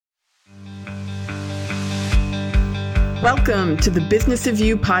Welcome to the Business of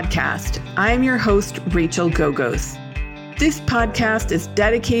You podcast. I am your host, Rachel Gogos. This podcast is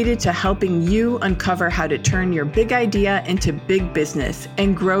dedicated to helping you uncover how to turn your big idea into big business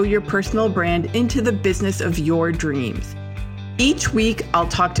and grow your personal brand into the business of your dreams. Each week, I'll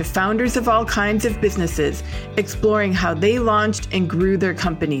talk to founders of all kinds of businesses, exploring how they launched and grew their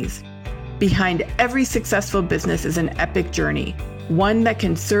companies. Behind every successful business is an epic journey, one that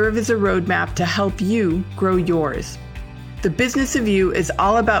can serve as a roadmap to help you grow yours. The Business of You is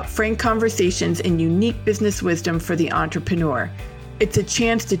all about frank conversations and unique business wisdom for the entrepreneur. It's a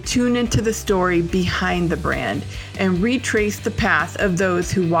chance to tune into the story behind the brand and retrace the path of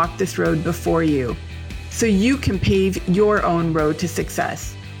those who walked this road before you, so you can pave your own road to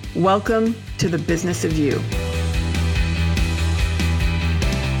success. Welcome to the Business of You.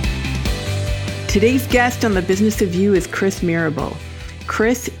 Today's guest on the Business of You is Chris Mirabile.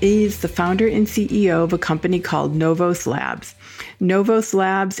 Chris is the founder and CEO of a company called NOVOS Labs. NOVOS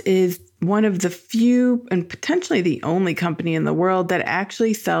Labs is one of the few and potentially the only company in the world that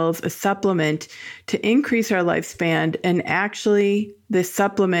actually sells a supplement to increase our lifespan. And actually, this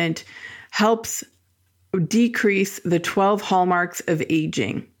supplement helps decrease the 12 hallmarks of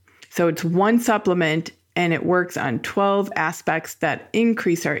aging. So it's one supplement and it works on 12 aspects that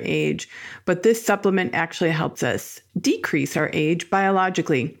increase our age. But this supplement actually helps us decrease our age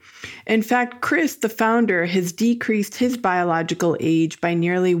biologically. In fact, Chris, the founder, has decreased his biological age by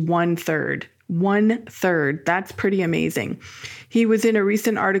nearly 1/3. 1/3. That's pretty amazing. He was in a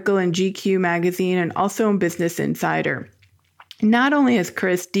recent article in GQ magazine and also in Business Insider. Not only has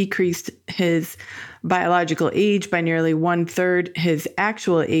Chris decreased his biological age by nearly 1/3 his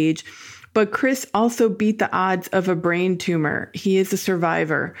actual age, but Chris also beat the odds of a brain tumor. He is a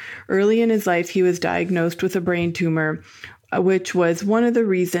survivor. Early in his life, he was diagnosed with a brain tumor, which was one of the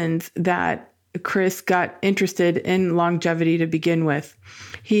reasons that Chris got interested in longevity to begin with.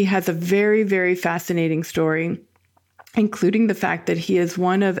 He has a very, very fascinating story, including the fact that he is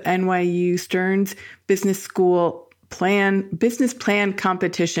one of NYU Stern's business plan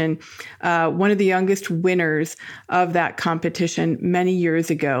competition, one of the youngest winners of that competition many years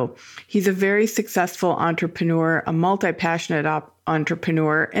ago. He's a very successful entrepreneur, a multi-passionate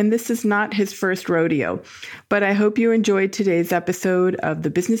entrepreneur, and this is not his first rodeo. But I hope you enjoyed today's episode of The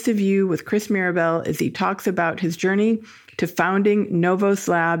Business of You with Chris Mirabile as he talks about his journey to founding NOVOS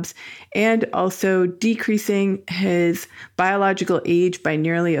Labs and also decreasing his biological age by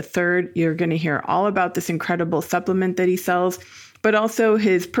nearly 1/3. You're going to hear all about this incredible supplement that he sells, but also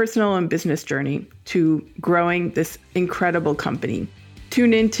his personal and business journey to growing this incredible company.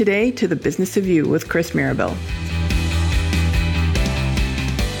 Tune in today to The Business of You with Chris Mirabile.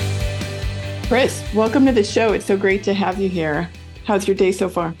 Chris, welcome to the show. It's so great to have you here. How's your day so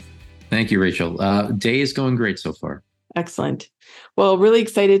far? Thank you, Rachel. Day is going great so far. Excellent. Well, really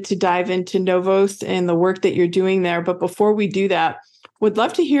excited to dive into NOVOS and the work that you're doing there. But before we do that, would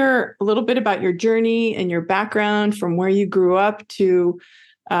love to hear a little bit about your journey and your background from where you grew up to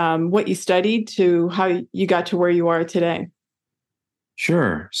what you studied to how you got to where you are today.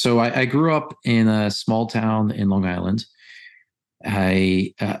 Sure. So I grew up in a small town in Long Island.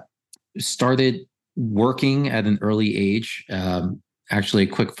 I started working at an early age. Actually, a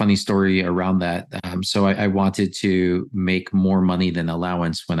quick funny story around that. So I wanted to make more money than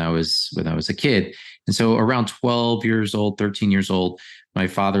allowance when I was a kid, and so around 12 years old, 13 years old, my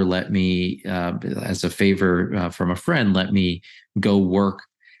father let me, as a favor from a friend, let me go work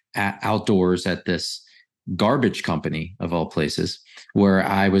outdoors at this garbage company of all places, where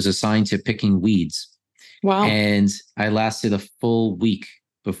I was assigned to picking weeds. Wow! And I lasted a full week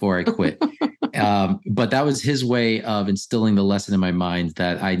before I quit. But that was his way of instilling the lesson in my mind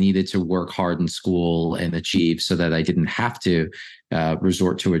that I needed to work hard in school and achieve so that I didn't have to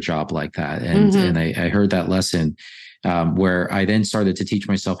resort to a job like that. And I heard that lesson where I then started to teach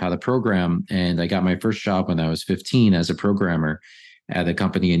myself how to program. And I got my first job when I was 15 as a programmer at a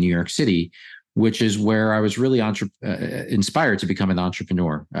company in New York City, which is where I was really inspired to become an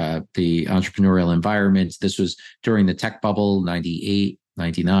entrepreneur. The entrepreneurial environment, this was during the tech bubble, 98,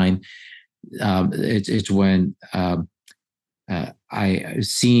 99. It's when I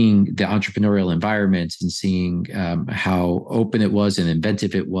seeing the entrepreneurial environment and seeing how open it was and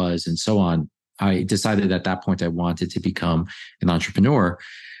inventive it was and so on, I decided at that point I wanted to become an entrepreneur.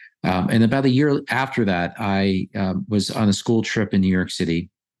 And about a year after that, I was on a school trip in New York City,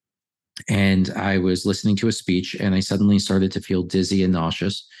 and I was listening to a speech, and I suddenly started to feel dizzy and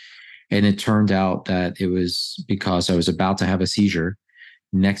nauseous. And it turned out that it was because I was about to have a seizure.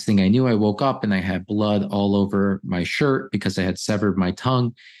 Next thing I knew, I woke up and I had blood all over my shirt because I had severed my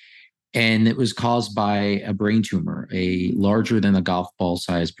tongue. And it was caused by a brain tumor, a larger than a golf ball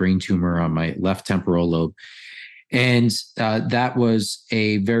sized brain tumor on my left temporal lobe. And that was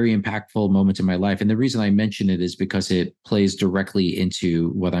a very impactful moment in my life. And the reason I mention it is because it plays directly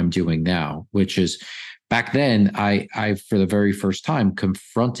into what I'm doing now, which is back then, I for the very first time,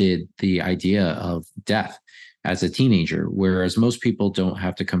 confronted the idea of death as a teenager, whereas most people don't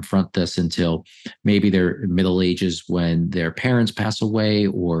have to confront this until maybe their middle ages when their parents pass away,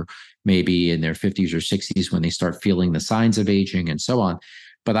 or maybe in their 50s or 60s when they start feeling the signs of aging and so on.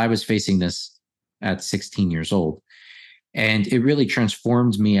 But I was facing this at 16 years old. And it really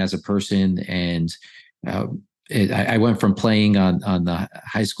transformed me as a person. And I went from playing on the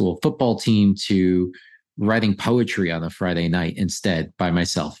high school football team to writing poetry on a Friday night instead by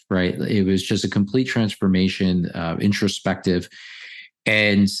myself, right? It was just a complete transformation, introspective.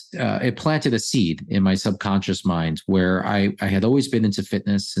 And it planted a seed in my subconscious mind where I had always been into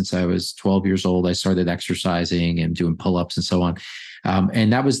fitness since I was 12 years old. I started exercising and doing pull-ups and so on.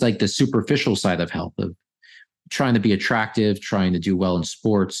 And that was like the superficial side of health, of trying to be attractive, trying to do well in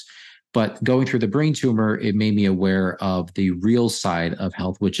sports. But going through the brain tumor, it made me aware of the real side of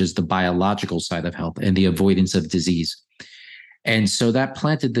health, which is the biological side of health and the avoidance of disease. And so that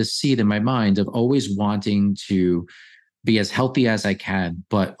planted this seed in my mind of always wanting to be as healthy as I can,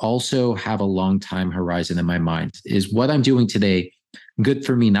 but also have a long time horizon in my mind. Is what I'm doing today good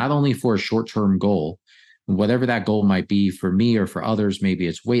for me, not only for a short-term goal, whatever that goal might be for me or for others. Maybe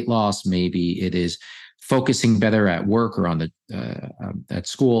it's weight loss, maybe it is focusing better at work or on the at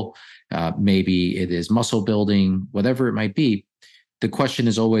school, maybe it is muscle building, whatever it might be. The question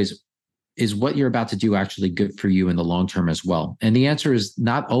is always, is what you're about to do actually good for you in the long term as well? And the answer is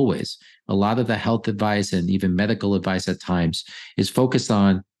not always. A lot of the health advice and even medical advice at times is focused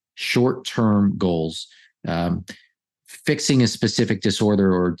on short-term goals, fixing a specific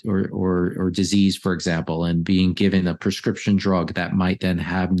disorder or disease, for example, and being given a prescription drug that might then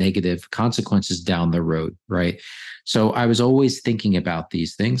have negative consequences down the road, right? So I was always thinking about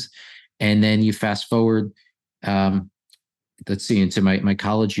these things. And then you fast forward, let's see, into my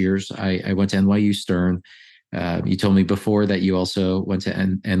college years. I went to NYU Stern. You told me before that you also went to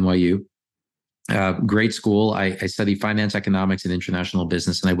NYU. Great school. I studied finance, economics, and international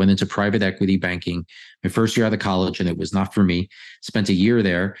business, and I went into private equity banking my first year out of college, and it was not for me. Spent a year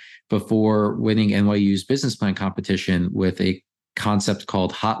there before winning NYU's business plan competition with a concept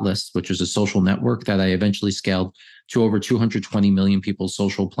called Hot List, which is a social network that I eventually scaled to over 220 million people's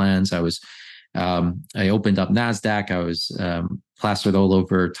social plans. I opened up NASDAQ. I was plastered all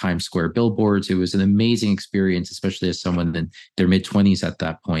over Times Square billboards. It was an amazing experience, especially as someone in their mid-20s at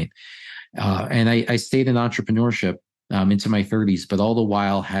that point. And I stayed in entrepreneurship into my 30s, but all the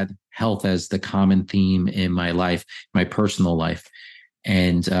while had health as the common theme in my life, my personal life.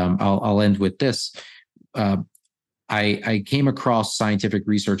 And I'll end with this. I came across scientific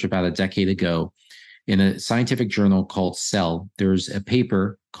research about a decade ago in a scientific journal called Cell. There's a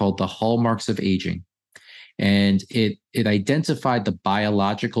paper called The Hallmarks of Aging. And it identified the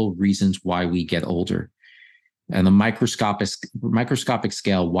biological reasons why we get older. And the microscopic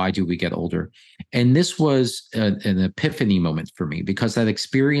scale, why do we get older? And this was an epiphany moment for me, because that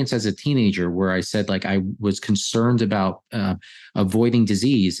experience as a teenager where I said, like, I was concerned about avoiding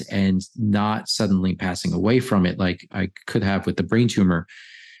disease and not suddenly passing away from it like I could have with the brain tumor.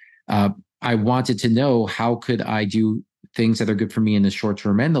 I wanted to know, how could I do things that are good for me in the short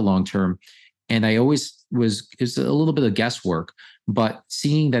term and the long term? And I always it's a little bit of guesswork, but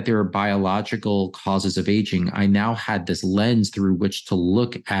seeing that there are biological causes of aging, I now had this lens through which to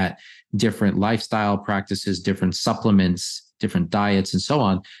look at different lifestyle practices, different supplements, different diets, and so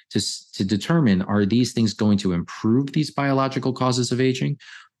on to determine, are these things going to improve these biological causes of aging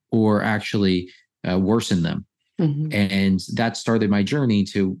or actually worsen them? Mm-hmm. And that started my journey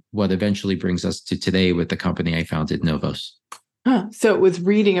to what eventually brings us to today with the company I founded, NOVOS. So it was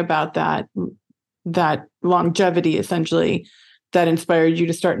reading about that longevity, essentially, that inspired you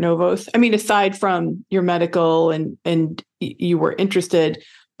to start NOVOS. I mean, aside from your medical and you were interested,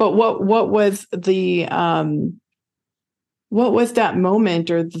 but what was the what was that moment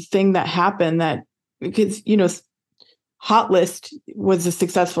or the thing that happened that, because, Hot List was a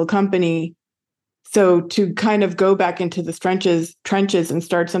successful company. So to kind of go back into the trenches and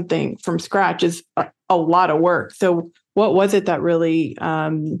start something from scratch is a lot of work. So what was it that really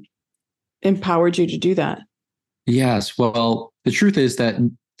empowered you to do that? Yes. Well, the truth is that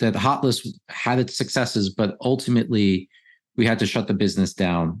Hot List had its successes, but ultimately we had to shut the business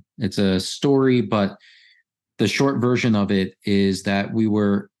down. It's a story, but the short version of it is that we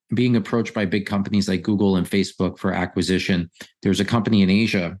were being approached by big companies like Google and Facebook for acquisition. There's a company in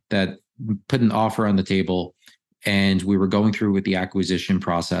Asia that put an offer on the table, and we were going through with the acquisition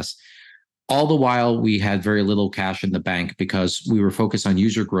process. All the while, we had very little cash in the bank because we were focused on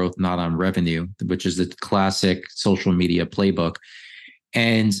user growth, not on revenue, which is the classic social media playbook.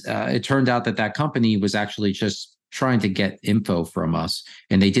 And it turned out that that company was actually just trying to get info from us,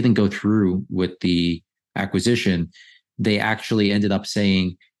 and they didn't go through with the acquisition. They actually ended up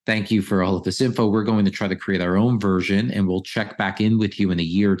saying, "Thank you for all of this info. We're going to try to create our own version, and we'll check back in with you in a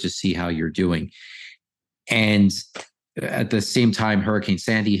year to see how you're doing." And at the same time, Hurricane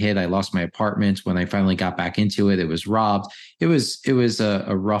Sandy hit. I lost my apartment. When I finally got back into it, it was robbed. It was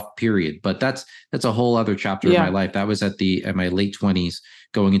a rough period, but that's a whole other chapter of my life. That was at my late 20s,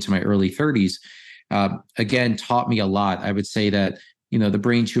 going into my early 30s. Again, taught me a lot. I would say that, the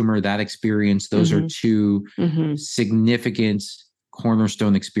brain tumor, that experience, those are two significant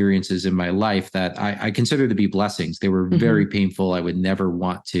cornerstone experiences in my life that I consider to be blessings. They were very painful. I would never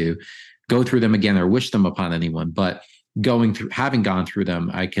want to go through them again or wish them upon anyone, but having gone through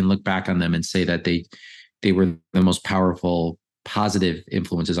them, I can look back on them and say that they were the most powerful, positive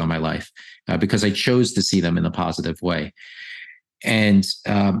influences on my life, because I chose to see them in a positive way. And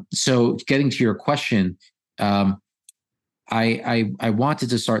so, getting to your question, I wanted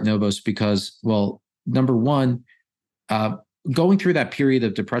to start NOVOS because, well, number one, going through that period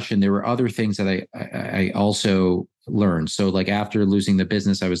of depression, there were other things that I also learned. So, like, after losing the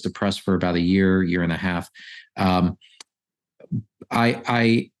business, I was depressed for about a year and a half.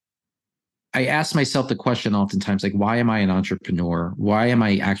 I ask myself the question oftentimes, like, why am I an entrepreneur? Why am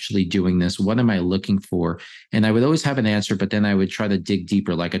I actually doing this? What am I looking for? And I would always have an answer, but then I would try to dig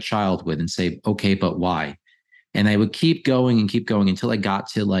deeper like a child would and say, okay, but why? And I would keep going until I got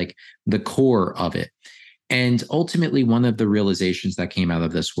to like the core of it. And ultimately, one of the realizations that came out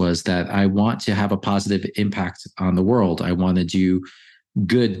of this was that I want to have a positive impact on the world. I want to do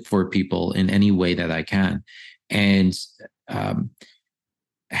good for people in any way that I can. And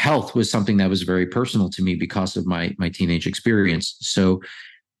health was something that was very personal to me because of my teenage experience. So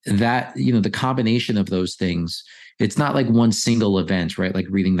that, the combination of those things, it's not like one single event, right? Like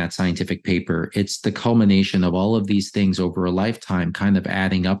reading that scientific paper. It's the culmination of all of these things over a lifetime kind of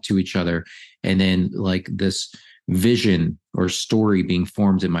adding up to each other. And then like this vision or story being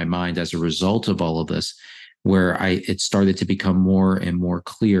formed in my mind as a result of all of this, where it started to become more and more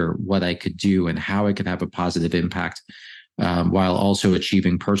clear what I could do and how I could have a positive impact, while also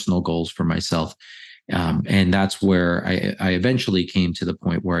achieving personal goals for myself. And that's where I eventually came to the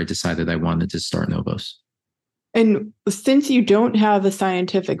point where I decided I wanted to start NOVOS. And since you don't have a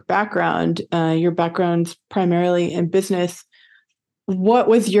scientific background, your background's primarily in business, what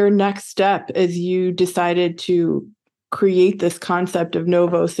was your next step as you decided to create this concept of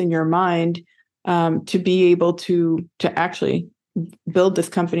NOVOS in your mind, to be able to actually build this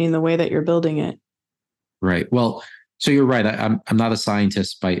company in the way that you're building it? Right. Well, so you're right. I'm not a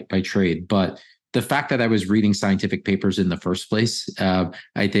scientist by trade, but the fact that I was reading scientific papers in the first place,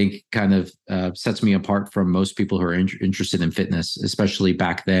 I think kind of sets me apart from most people who are interested in fitness, especially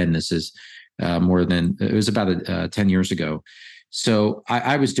back then. This is it was about 10 years ago. So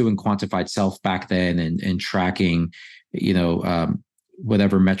I was doing quantified self back then and tracking,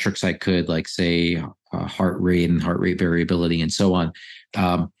 whatever metrics I could, like say heart rate and heart rate variability and so on.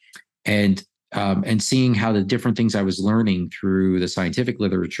 And seeing how the different things I was learning through the scientific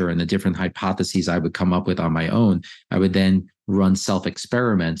literature and the different hypotheses I would come up with on my own, I would then run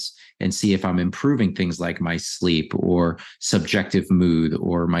self-experiments and see if I'm improving things like my sleep or subjective mood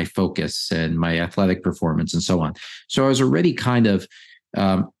or my focus and my athletic performance and so on. So I was already kind of,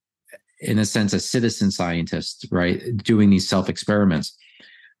 in a sense, a citizen scientist, right, doing these self-experiments.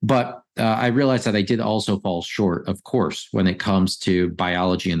 But I realized that I did also fall short, of course, when it comes to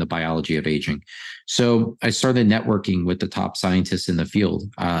biology and the biology of aging. So I started networking with the top scientists in the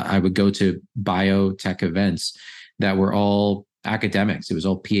field. I would go to biotech events that were all academics. It was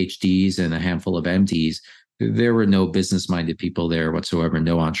all PhDs and a handful of MDs. There were no business-minded people there whatsoever,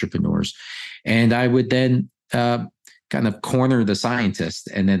 no entrepreneurs. And I would then kind of corner the scientists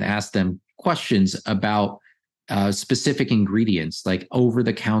and then ask them questions about specific ingredients, like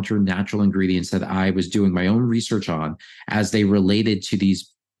over-the-counter natural ingredients that I was doing my own research on as they related to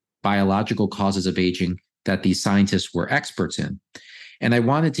these biological causes of aging that these scientists were experts in. And I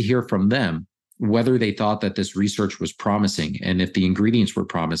wanted to hear from them whether they thought that this research was promising and if the ingredients were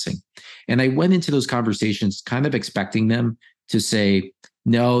promising. And I went into those conversations kind of expecting them to say,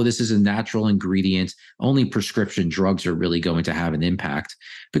 no, this is a natural ingredient. Only prescription drugs are really going to have an impact,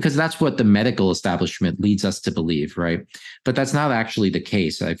 because that's what the medical establishment leads us to believe, right? But that's not actually the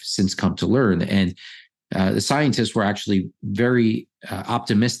case. I've since come to learn. And the scientists were actually very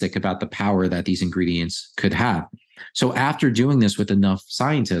optimistic about the power that these ingredients could have. So after doing this with enough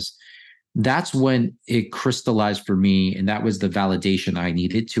scientists, that's when it crystallized for me. And that was the validation I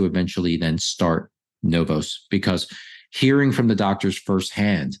needed to eventually then start NOVOS, because hearing from the doctors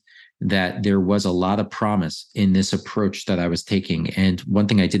firsthand that there was a lot of promise in this approach that I was taking. And one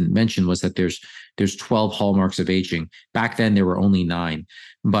thing I didn't mention was that there's 12 hallmarks of aging. Back then, there were only 9.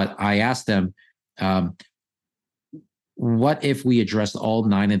 But I asked them, what if we addressed all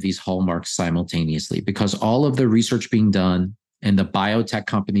 9 of these hallmarks simultaneously? Because all of the research being done and the biotech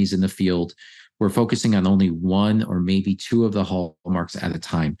companies in the field were focusing on only 1 or maybe 2 of the hallmarks at a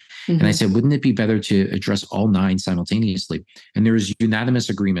time. Mm-hmm. And I said, wouldn't it be better to address all 9 simultaneously? And there was unanimous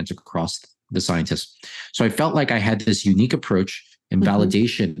agreement across the scientists. So I felt like I had this unique approach and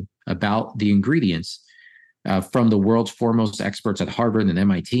validation about the ingredients from the world's foremost experts at Harvard and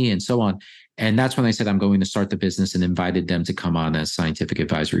MIT and so on. And that's when I said, I'm going to start the business, and invited them to come on as scientific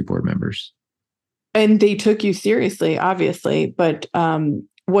advisory board members. And they took you seriously, obviously, but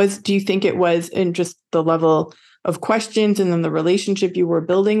do you think it was in just the level of questions and then the relationship you were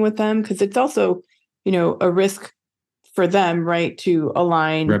building with them? Because it's also, a risk for them, right? To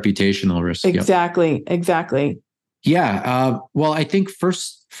align. Reputational risk. Exactly. Yep. Exactly. Yeah. Well, I think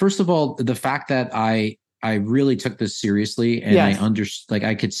first of all, the fact that I really took this seriously, and yes. I understood, like,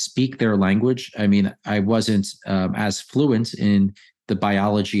 I could speak their language. I mean, I wasn't as fluent in the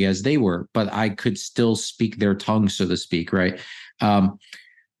biology as they were, but I could still speak their tongue, so to speak, right?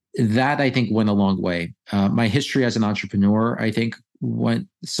 That I think went a long way. My history as an entrepreneur, I think, went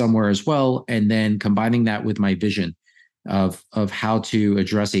somewhere as well. And then combining that with my vision of how to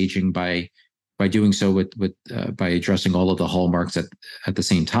address aging by doing so by addressing all of the hallmarks at the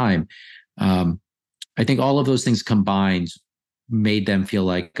same time. I think all of those things combined made them feel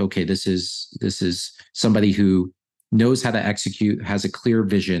like, okay, this is somebody who knows how to execute, has a clear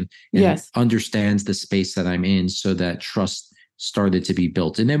vision, and yes. understands the space that I'm in, so that trust started to be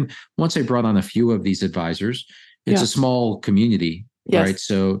built. And then once I brought on a few of these advisors, it's a small community, yes. right?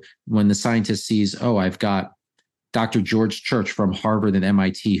 So when the scientist sees, oh, I've got Dr. George Church from Harvard and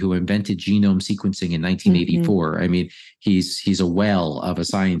MIT who invented genome sequencing in 1984. I mean, he's a whale of a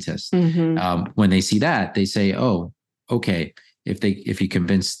scientist. When they see that, they say, oh, okay. If you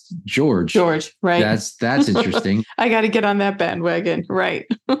convince George, right? That's interesting. I got to get on that bandwagon, right?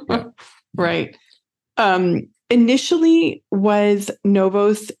 Yeah. Right. Initially, was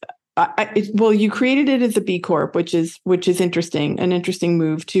NOVOS? Well, you created it as a B Corp, which is interesting, an interesting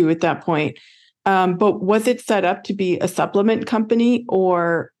move too at that point. But was it set up to be a supplement company,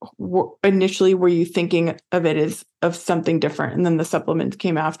 or initially were you thinking of it as of something different, and then the supplements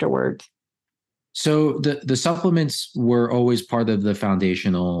came afterwards? So the supplements were always part of the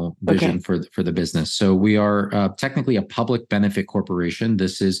foundational vision for the business. So we are technically a public benefit corporation.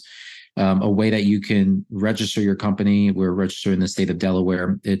 This is a way that you can register your company. We're registered in the state of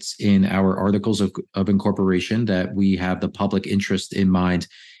Delaware. It's in our articles of incorporation that we have the public interest in mind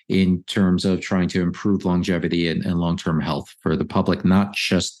in terms of trying to improve longevity and long-term health for the public, not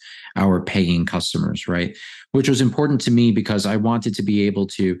just our paying customers, right? Which was important to me because I wanted to be able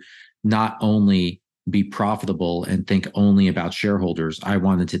to not only be profitable and think only about shareholders, I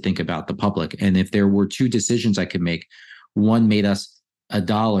wanted to think about the public. And if there were 2 decisions I could make, one made us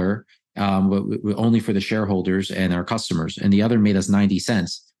 $1 only for the shareholders and our customers, and the other made us 90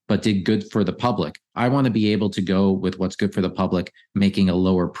 cents, but did good for the public. I want to be able to go with what's good for the public, making a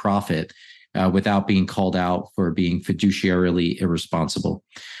lower profit without being called out for being fiduciarily irresponsible.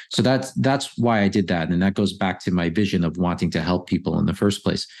 So that's why I did that. And that goes back to my vision of wanting to help people in the first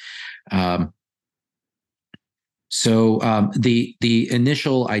place. So the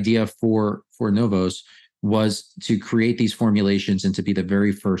initial idea for NOVOS was to create these formulations and to be the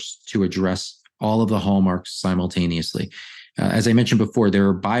very first to address all of the hallmarks simultaneously. As I mentioned before, there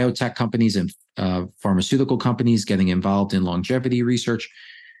are biotech companies and pharmaceutical companies getting involved in longevity research,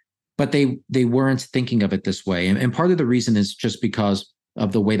 but they weren't thinking of it this way. And part of the reason is just because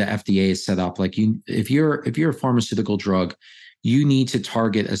of the way the FDA is set up. Like if you're a pharmaceutical drug, you need to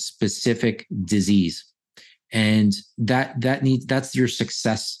target a specific disease, and that's your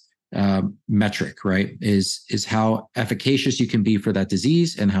success metric, right? Is how efficacious you can be for that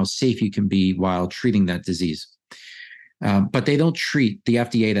disease and how safe you can be while treating that disease. But they don't treat, the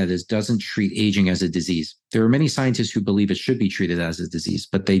FDA doesn't treat aging as a disease. There are many scientists who believe it should be treated as a disease,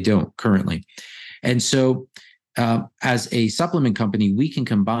 but they don't currently. And so as a supplement company, we can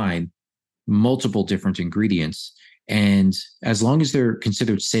combine multiple different ingredients. And as long as they're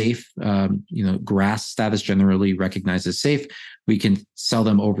considered safe, GRAS status generally recognized as safe, we can sell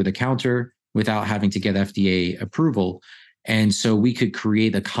them over the counter without having to get FDA approval. And so we could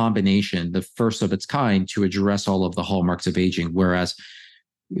create a combination, the first of its kind, to address all of the hallmarks of aging, whereas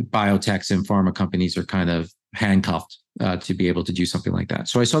biotechs and pharma companies are kind of handcuffed to be able to do something like that.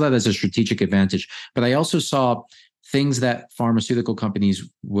 So I saw that as a strategic advantage. But I also saw things that pharmaceutical companies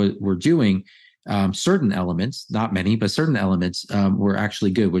were doing. Certain elements, not many, but certain elements were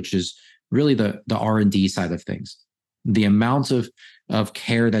actually good, which is really the R&D side of things. The amount of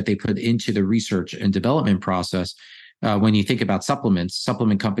care that they put into the research and development process. When you think about supplements,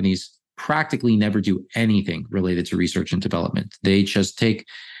 supplement companies practically never do anything related to research and development. They just take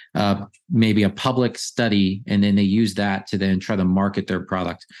maybe a public study, and then they use that to then try to market their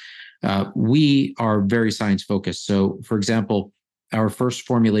product. We are very science focused. So, for example, our first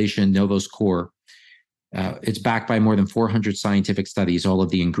formulation, NOVOS Core, it's backed by more than 400 scientific studies, all of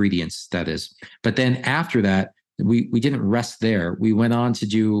the ingredients, that is. But then after that, we didn't rest there. We went on to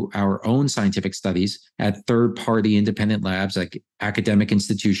do our own scientific studies at third-party independent labs, like academic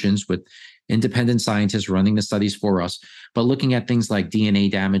institutions with independent scientists running the studies for us, but looking at things like DNA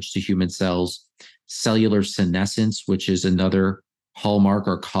damage to human cells, cellular senescence, which is another hallmark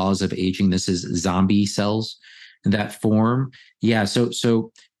or cause of aging. This is zombie cells that form. Yeah,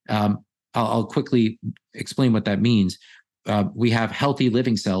 so I'll quickly explain what that means. We have healthy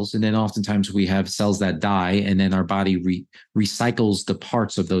living cells, and then oftentimes we have cells that die, and then our body recycles the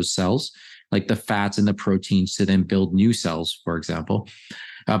parts of those cells, like the fats and the proteins, to then build new cells, for example.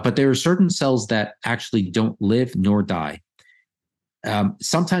 But there are certain cells that actually don't live nor die.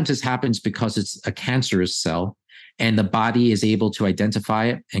 Sometimes this happens because it's a cancerous cell, and the body is able to identify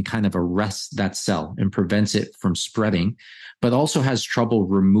it and kind of arrest that cell and prevents it from spreading, but also has trouble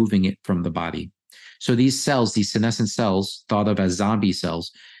removing it from the body. So these cells, these senescent cells, thought of as zombie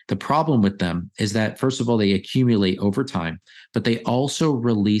cells, the problem with them is that, first of all, they accumulate over time, but they also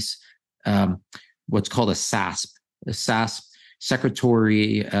release what's called a SASP. A SASP,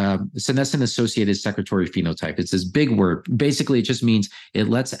 secretory, senescent associated secretory phenotype. It's this big word. Basically, it just means it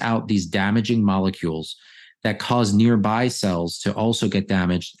lets out these damaging molecules that cause nearby cells to also get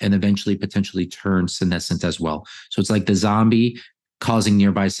damaged and eventually potentially turn senescent as well. So it's like the zombie causing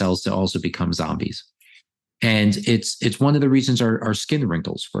nearby cells to also become zombies. And it's one of the reasons our skin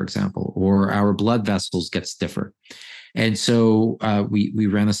wrinkles, for example, or our blood vessels get stiffer. And so we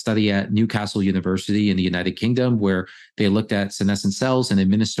ran a study at Newcastle University in the United Kingdom where they looked at senescent cells and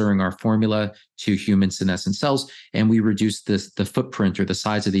administering our formula to human senescent cells. And we reduced the footprint or the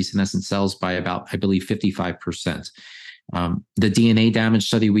size of these senescent cells by about, I believe, 55%. The DNA damage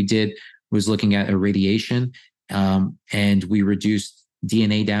study we did was looking at irradiation, and we reduced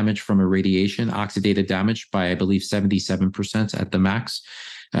DNA damage from irradiation, oxidative damage, by, I believe, 77% at the max.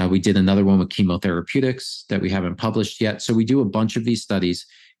 We did another one with chemotherapeutics that we haven't published yet. So we do a bunch of these studies,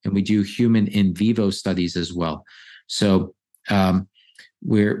 and we do human in vivo studies as well. So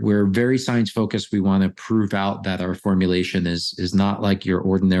we're very science focused. We want to prove out that our formulation is not like your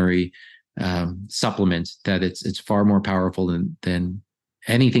ordinary supplement, that it's far more powerful than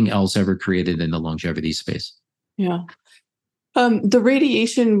anything else ever created in the longevity space. Yeah. The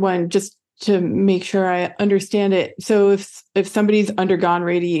radiation one, just to make sure I understand it. So if somebody's undergone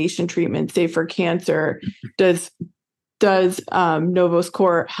radiation treatment, say for cancer, does NOVOS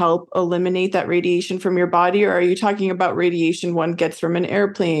Core help eliminate that radiation from your body? Or are you talking about radiation one gets from an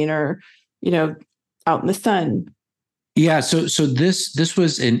airplane or, out in the sun? Yeah. So this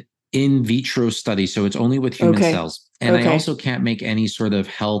was an in vitro study. So it's only with human cells. And I also can't make any sort of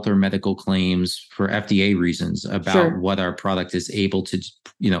health or medical claims for FDA reasons about what our product is able to,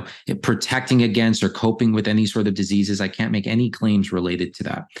 protecting against or coping with any sort of diseases. I can't make any claims related to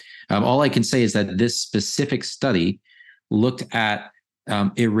that. All I can say is that this specific study looked at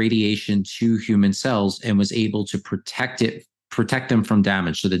irradiation to human cells and was able to protect them from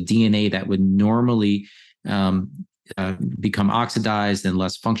damage. So the DNA that would normally become oxidized and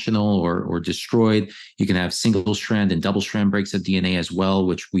less functional or destroyed. You can have single strand and double strand breaks of DNA as well,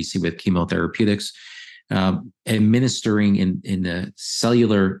 which we see with chemotherapeutics. Administering in the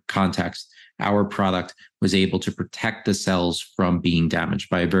cellular context, our product was able to protect the cells from being damaged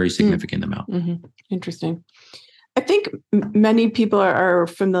by a very significant amount. Mm-hmm. Interesting. I think many people are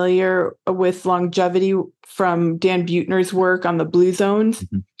familiar with longevity from Dan Buettner's work on the blue zones.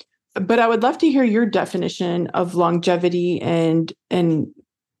 Mm-hmm. But I would love to hear your definition of longevity and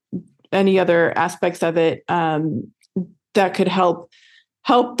any other aspects of it that could help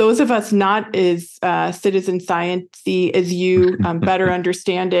help those of us not as citizen science-y as you better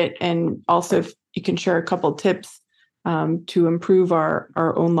understand it. And also, if you can share a couple tips to improve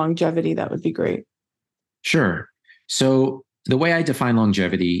our own longevity, that would be great. Sure. So the way I define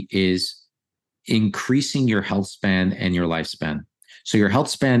longevity is increasing your health span and your lifespan. So your health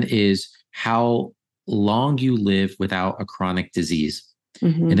span is how long you live without a chronic disease.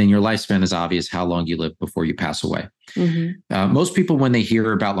 Mm-hmm. And then your lifespan is obvious, how long you live before you pass away. Mm-hmm. Most people, when they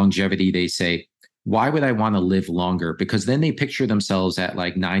hear about longevity, they say, why would I want to live longer? Because then they picture themselves at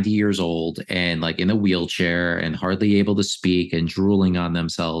like 90 years old and like in a wheelchair and hardly able to speak and drooling on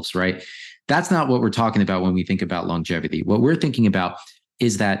themselves, right? That's not what we're talking about when we think about longevity. What we're thinking about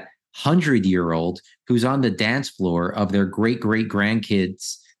is that 100-year-old who's on the dance floor of their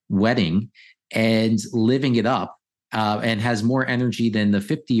great-great-grandkid's wedding and living it up and has more energy than the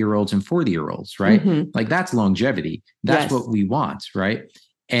 50-year-olds and 40-year-olds, right? Mm-hmm. Like that's longevity. That's what we want, right?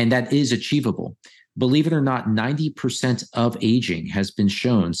 And that is achievable. Believe it or not, 90% of aging has been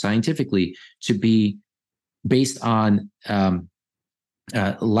shown scientifically to be based on your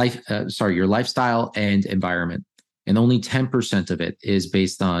lifestyle and environment. And only 10% of it is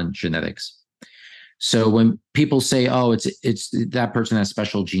based on genetics. So when people say, oh, it's that person has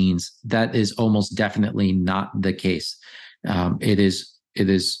special genes, that is almost definitely not the case. It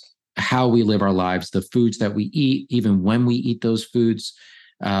is how we live our lives, the foods that we eat, even when we eat those foods,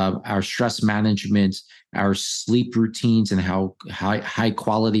 our stress management, our sleep routines, and how high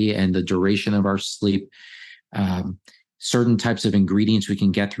quality and the duration of our sleep. Certain types of ingredients we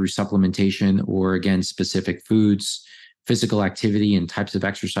can get through supplementation or, again, specific foods, physical activity and types of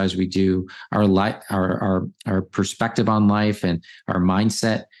exercise we do, our perspective on life and our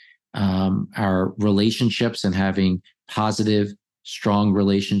mindset, our relationships and having positive, strong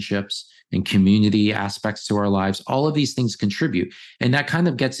relationships and community aspects to our lives. All of these things contribute. And that kind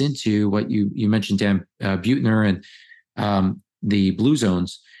of gets into what you mentioned, Dan Buettner, and the blue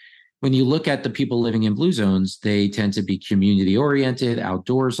zones. When you look at the people living in blue zones, they tend to be community oriented,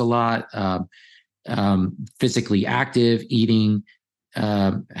 outdoors a lot, physically active, eating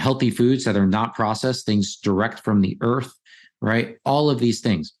healthy foods that are not processed, things direct from the earth, right? All of these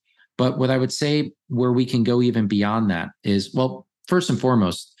things. But what I would say where we can go even beyond that is, well, first and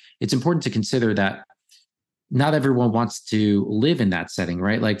foremost, it's important to consider that not everyone wants to live in that setting,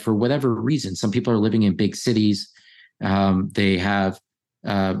 right? Like for whatever reason, some people are living in big cities. They have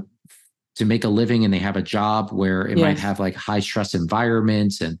to make a living and they have a job where it might have like high stress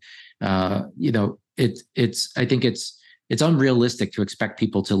environments. And, I think it's unrealistic to expect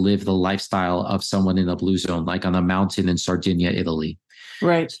people to live the lifestyle of someone in a blue zone, like on a mountain in Sardinia, Italy.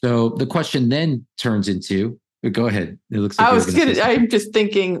 Right. So the question then turns into, go ahead. It looks like I'm just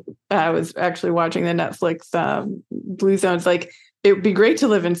thinking, I was actually watching the Netflix Blue Zones, like, it would be great to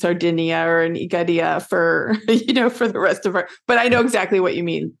live in Sardinia or in Igadia for the rest of but I know exactly what you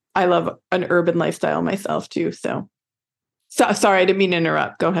mean. I love an urban lifestyle myself too. So sorry, I didn't mean to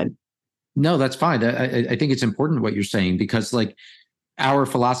interrupt. Go ahead. No, that's fine. I think it's important what you're saying, because like our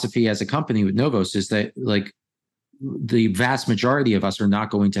philosophy as a company with NOVOS is that like the vast majority of us are not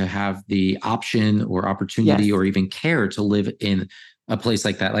going to have the option or opportunity or even care to live in a place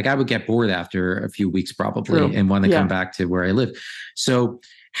like that. Like I would get bored after a few weeks probably and want to come back to where I live. So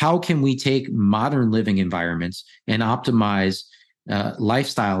how can we take modern living environments and optimize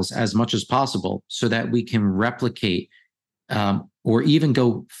lifestyles as much as possible so that we can replicate or even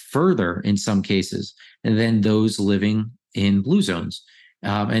go further in some cases than those living in blue zones?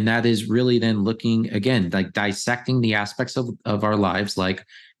 And that is really then looking, again, like dissecting the aspects of our lives, like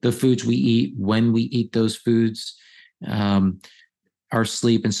the foods we eat, when we eat those foods, our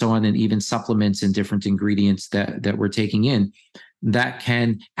sleep and so on, and even supplements and different ingredients that we're taking in that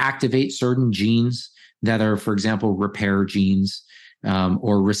can activate certain genes that are, for example, repair genes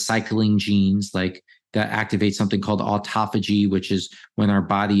or recycling genes, like that activate something called autophagy, which is when our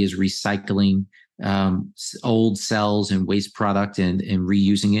body is recycling old cells and waste product and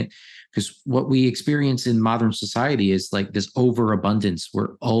reusing it. Because what we experience in modern society is like this overabundance.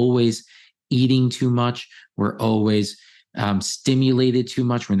 We're always eating too much. We're always stimulated too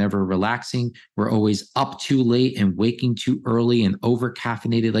much. We're never relaxing. We're always up too late and waking too early and over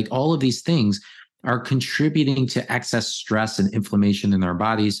caffeinated. Like all of these things are contributing to excess stress and inflammation in our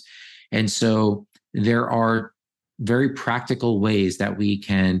bodies. And so there are very practical ways that we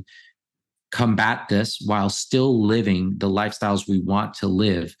can combat this while still living the lifestyles we want to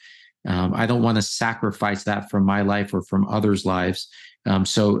live. I don't want to sacrifice that from my life or from others' lives.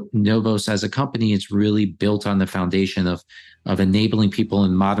 So NOVOS as a company is really built on the foundation of enabling people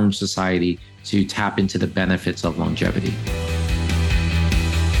in modern society to tap into the benefits of longevity.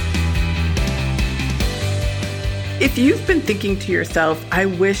 If you've been thinking to yourself, I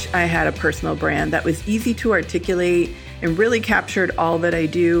wish I had a personal brand that was easy to articulate and really captured all that I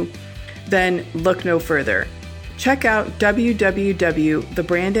do, then look no further. Check out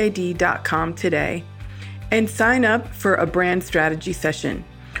www.thebrandid.com today and sign up for a brand strategy session.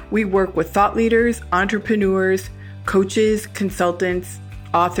 We work with thought leaders, entrepreneurs, coaches, consultants,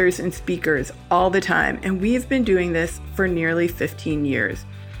 authors, and speakers all the time, and we have been doing this for nearly 15 years.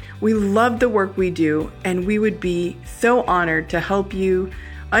 We love the work we do, and we would be so honored to help you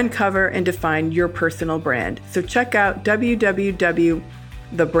uncover and define your personal brand. So check out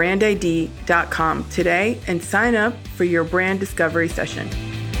www.thebrandid.com today and sign up for your brand discovery session.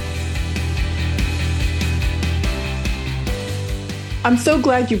 I'm so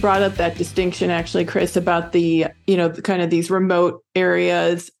glad you brought up that distinction, actually, Chris, about the kind of these remote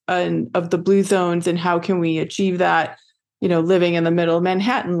areas and of the blue zones and how can we achieve that, living in the middle of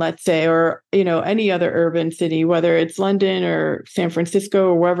Manhattan, let's say, or, any other urban city, whether it's London or San Francisco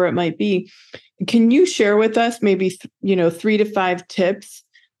or wherever it might be. Can you share with us maybe, 3 to 5 tips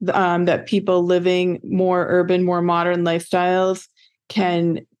that people living more urban, more modern lifestyles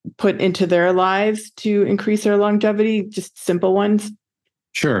can put into their lives to increase their longevity? Just simple ones.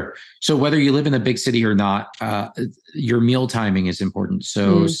 Sure. So whether you live in a big city or not, your meal timing is important.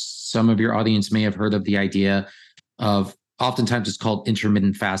 So some of your audience may have heard of the idea of, oftentimes it's called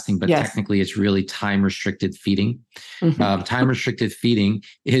intermittent fasting, but technically it's really time-restricted feeding. Time-restricted feeding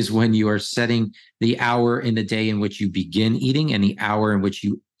is when you are setting the hour in the day in which you begin eating and the hour in which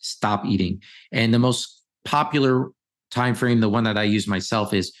you stop eating. And the most popular time frame, the one that I use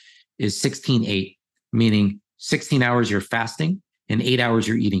myself, is 16-8, meaning 16 hours you're fasting and 8 hours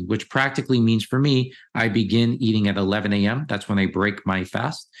you're eating, which practically means for me, I begin eating at 11 a.m. That's when I break my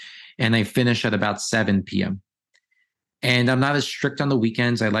fast, and I finish at about 7 p.m. And I'm not as strict on the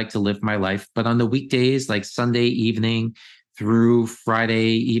weekends. I like to live my life. But on the weekdays, like Sunday evening through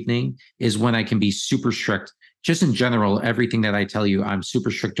Friday evening, is when I can be super strict. Just in general, everything that I tell you, I'm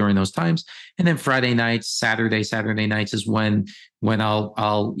super strict during those times. And then Friday nights, Saturday nights is when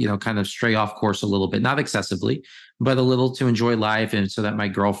I'll kind of stray off course a little bit, not excessively, but a little, to enjoy life, and so that my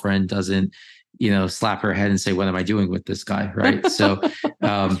girlfriend doesn't, slap her head and say, "What am I doing with this guy?" Right? So,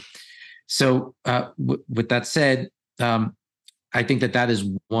 with that said, I think that is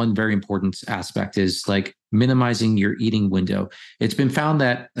one very important aspect, is like minimizing your eating window. It's been found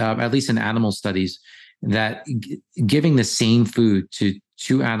that, at least in animal studies, that giving the same food to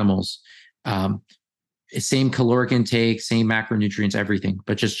two animals, same caloric intake, same macronutrients, everything,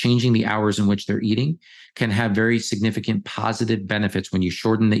 but just changing the hours in which they're eating can have very significant positive benefits when you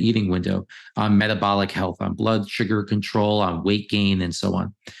shorten the eating window on metabolic health, on blood sugar control, on weight gain, and so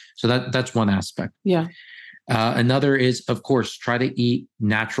on. So that's one aspect. Yeah. Another is, of course, try to eat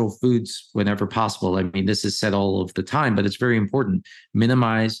natural foods whenever possible. I mean, this is said all of the time, but it's very important.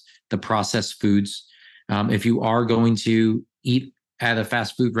 Minimize the processed foods. If you are going to eat at a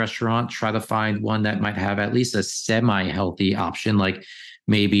fast food restaurant, try to find one that might have at least a semi-healthy option, like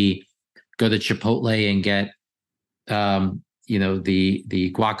maybe go to Chipotle and get, the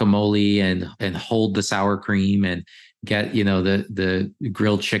guacamole and hold the sour cream, and get, the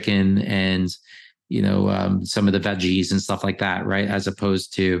grilled chicken and, some of the veggies and stuff like that, right? As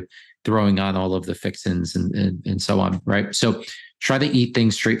opposed to throwing on all of the fixins and so on, right? So try to eat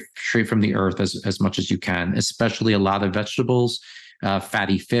things straight from the earth as much as you can, especially a lot of vegetables,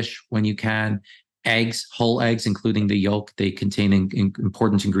 fatty fish when you can, eggs, whole eggs, including the yolk. They contain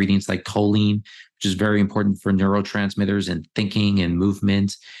important ingredients like choline, which is very important for neurotransmitters and thinking and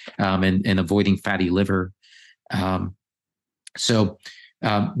movement, and avoiding fatty liver. So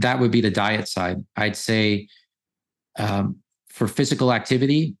that would be the diet side. I'd say for physical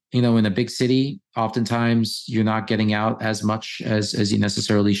activity, in a big city, oftentimes you're not getting out as much as you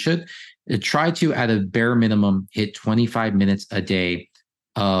necessarily should. Try to, at a bare minimum, hit 25 minutes a day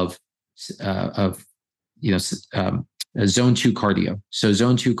of zone 2 cardio. So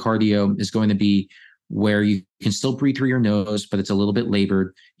zone 2 cardio is going to be where you can still breathe through your nose, but it's a little bit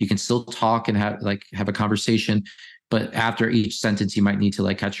labored. You can still talk and have a conversation, but after each sentence, you might need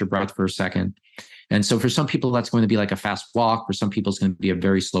to catch your breath for a second. And so for some people, that's going to be like a fast walk. For some people, it's going to be a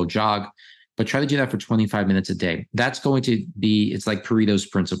very slow jog, but try to do that for 25 minutes a day. That's going to be, it's like Pareto's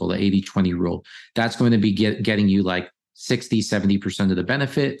principle, the 80-20 rule. That's going to be getting you 60, 70% of the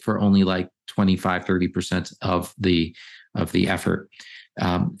benefit for only 25, 30% of the effort.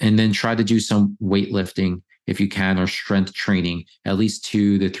 And then try to do some weightlifting if you can, or strength training at least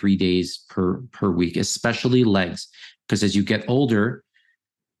 2 to 3 days per week, especially legs. Because as you get older,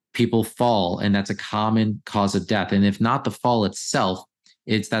 people fall, and that's a common cause of death. And if not the fall itself,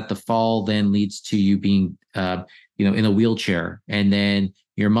 it's that the fall then leads to you being in a wheelchair, and then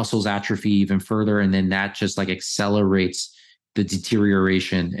your muscles atrophy even further, and then that just like accelerates the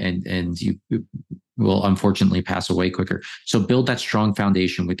deterioration, and you will unfortunately pass away quicker. So build that strong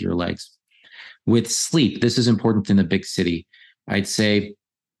foundation with your legs. With sleep, this is important in a big city. I'd say,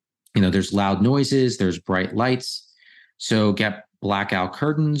 there's loud noises, there's bright lights. So get blackout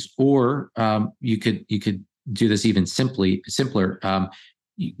curtains, or you could do this even simpler.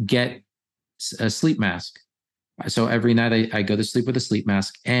 Get a sleep mask. So every night I go to sleep with a sleep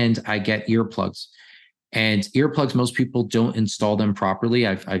mask, and I get earplugs. And earplugs, most people don't install them properly.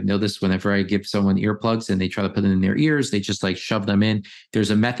 I've noticed whenever I give someone earplugs and they try to put it in their ears, they just like shove them in.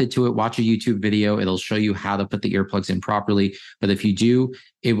 There's a method to it. Watch a YouTube video. It'll show you how to put the earplugs in properly. But if you do,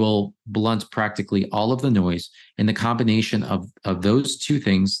 it will blunt practically all of the noise. And the combination of those two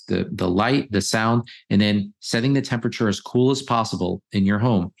things, the light, the sound, and then setting the temperature as cool as possible in your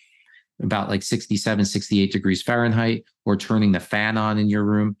home, about like 67, 68 degrees Fahrenheit, or turning the fan on in your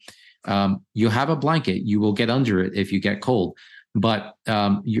room. You have a blanket. You will get under it if you get cold. But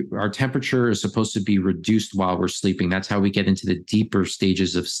our temperature is supposed to be reduced while we're sleeping. That's how we get into the deeper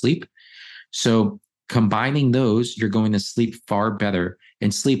stages of sleep. So combining those, you're going to sleep far better.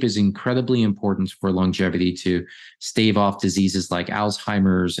 And sleep is incredibly important for longevity, to stave off diseases like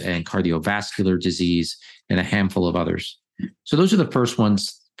Alzheimer's and cardiovascular disease and a handful of others. So those are the first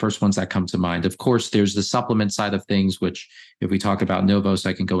ones that come to mind. Of course, there's the supplement side of things, which if we talk about NOVOS,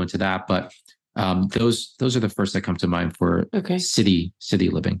 I can go into that. But those are the first that come to mind for city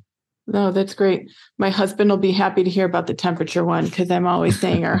living. No, that's great. My husband will be happy to hear about the temperature one, because I'm always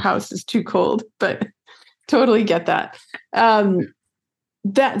saying our house is too cold, but totally get that.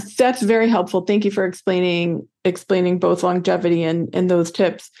 That's very helpful. Thank you for explaining both longevity and those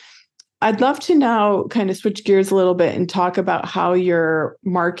tips. I'd love to now kind of switch gears a little bit and talk about how you're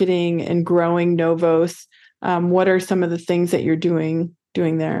marketing and growing NOVOS. What are some of the things that you're doing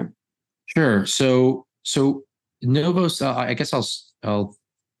there? Sure. So NOVOS, I guess I'll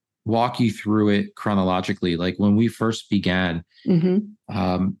walk you through it chronologically. Like when we first began,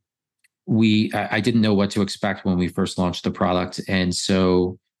 I didn't know what to expect when we first launched the product. And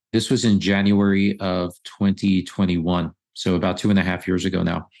so this was in January of 2021. So about 2.5 years ago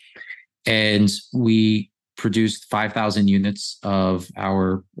now. And we produced 5,000 units of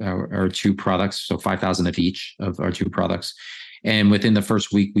our two products, so 5,000 of each of our two products. And within the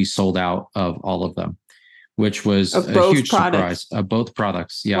first week, we sold out of all of them, which was a huge surprise of both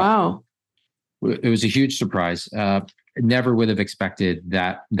products. Yeah. Wow. It was a huge surprise. Never would have expected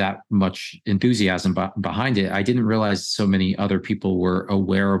that much enthusiasm behind it. I didn't realize so many other people were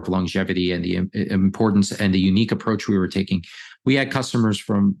aware of longevity and the importance and the unique approach we were taking. We had customers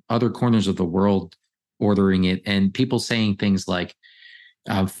from other corners of the world ordering it, and people saying things like,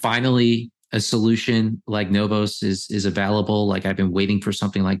 finally, a solution like NOVOS is available. Like, I've been waiting for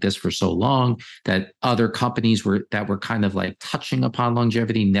something like this for so long. That other companies were kind of like touching upon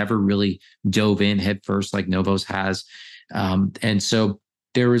longevity never really dove in headfirst like NOVOS has. And so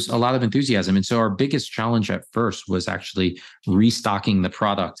there was a lot of enthusiasm. And so our biggest challenge at first was actually restocking the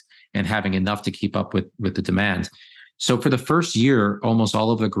product and having enough to keep up with the demand. So for the first year, almost all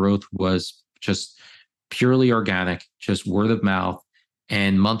of the growth was just purely organic, just word of mouth.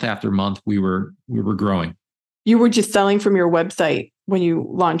 And month after month, we were growing. You were just selling from your website when you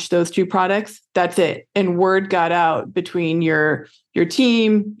launched those two products. That's it. And word got out between your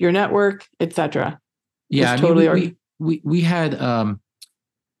team, your network, etc. Yeah, we had an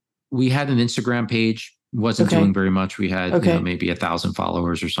Instagram page. Wasn't doing very much. We had maybe 1,000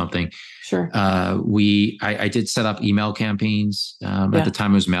 followers or something. Sure. I did set up email campaigns. At the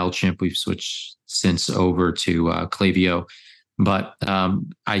time it was MailChimp. We've switched since over to Klaviyo. But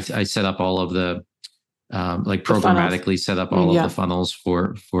I set up all of the programmatically set up all of the funnels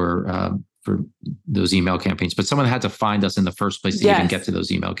for those email campaigns. But someone had to find us in the first place to even get to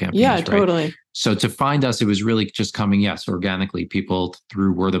those email campaigns. Yeah, right? Totally. So to find us, it was really just coming, organically. People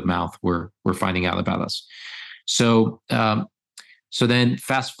through word of mouth were finding out about us. So then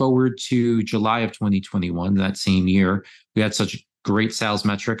fast forward to July of 2021, that same year, we had such great sales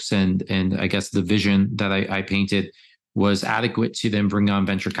metrics, and I guess the vision that I painted was adequate to then bring on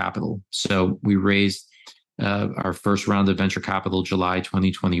venture capital. So we raised our first round of venture capital July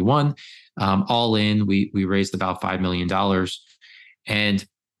 2021. All in, we raised about $5 million, and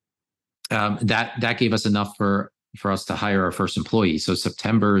that gave us enough for us to hire our first employee. So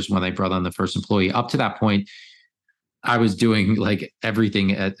September is when I brought on the first employee. Up to that point, I was doing like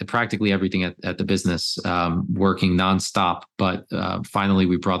practically everything at the business, working nonstop. But finally,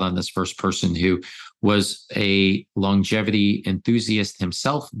 we brought on this first person who was a longevity enthusiast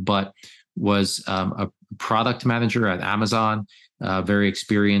himself, but was a product manager at Amazon, very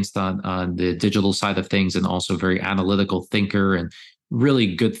experienced on the digital side of things, and also very analytical thinker, and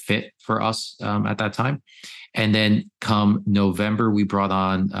really good fit for us at that time. And then come November, we brought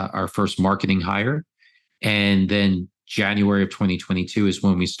on our first marketing hire. And then January of 2022 is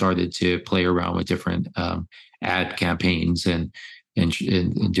when we started to play around with different ad campaigns and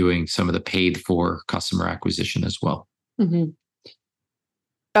doing some of the paid for customer acquisition as well. Mm-hmm.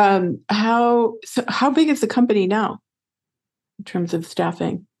 How big is the company now in terms of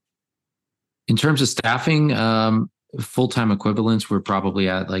staffing? In terms of staffing, full-time equivalents, we're probably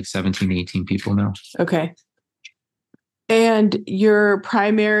at like 17, 18 people now. Okay. And your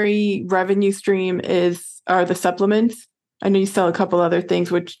primary revenue stream are the supplements? I know you sell a couple other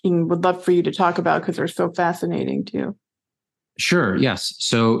things, which I would love for you to talk about because they're so fascinating too. Sure. Yes.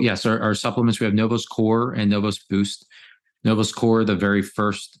 So yes, our supplements, we have NOVOS Core and NOVOS Boost. NOVOS Core, the very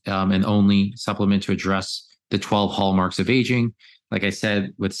first and only supplement to address the 12 hallmarks of aging. Like I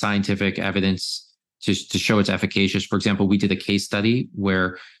said, with scientific evidence to show it's efficacious. For example, we did a case study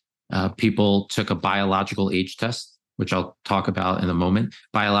where people took a biological age test, which I'll talk about in a moment,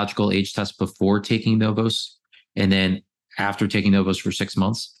 biological age test before taking NOVOS, and then after taking NOVOS for 6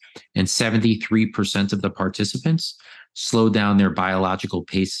 months. And 73% of the participants slowed down their biological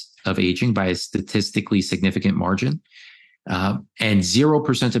pace of aging by a statistically significant margin. And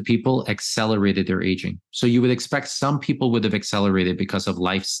 0% of people accelerated their aging. So you would expect some people would have accelerated because of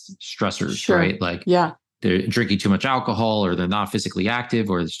life stressors, sure, right? Like they're drinking too much alcohol, or they're not physically active,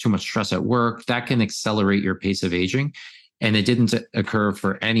 or there's too much stress at work. That can accelerate your pace of aging. And it didn't occur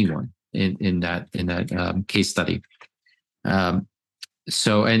for anyone in that case study.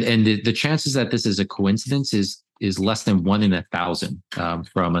 So the chances that this is a coincidence is less than 1 in 1,000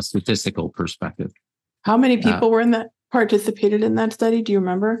 from a statistical perspective. How many people participated in that study? Do you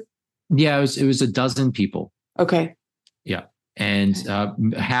remember? Yeah, it was a dozen people. Okay. Yeah. And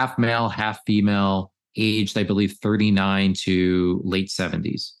half male, half female, aged, I believe, 39 to late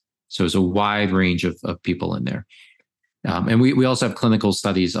 70s. So it's a wide range of people in there. And we also have clinical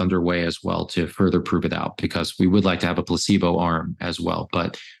studies underway as well to further prove it out, because we would like to have a placebo arm as well.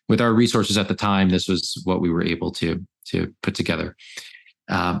 But with our resources at the time, this was what we were able to put together.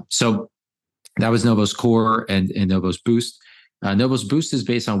 So that was NOVOS Core and NOVOS Boost. NOVOS Boost is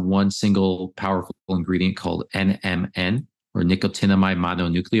based on one single powerful ingredient called NMN, or nicotinamide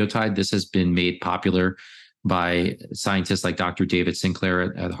mononucleotide. This has been made popular by scientists like Dr. David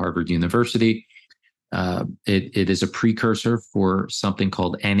Sinclair at Harvard University. It is a precursor for something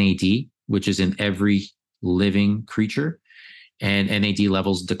called NAD, which is in every living creature. And NAD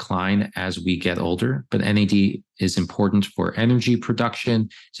levels decline as we get older. But NAD is important for energy production.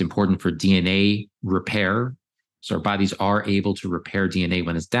 It's important for DNA repair. So our bodies are able to repair DNA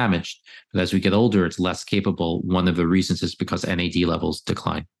when it's damaged. But as we get older, it's less capable. One of the reasons is because NAD levels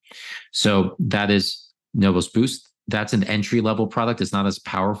decline. So that is NOVOS Boost. That's an entry-level product. It's not as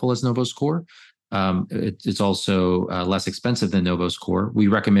powerful as NOVOS Core. It's also less expensive than NOVOS Core. We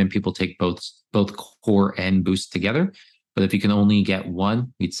recommend people take both Core and Boost together. But if you can only get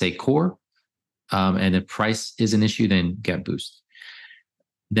one, we'd say Core. And if price is an issue, then get Boost.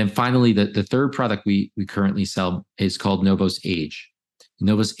 Then finally, the third product we currently sell is called NOVOS Age.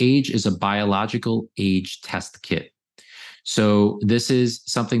 NOVOS Age is a biological age test kit. So this is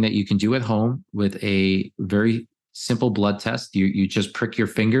something that you can do at home with a very simple blood test. You just prick your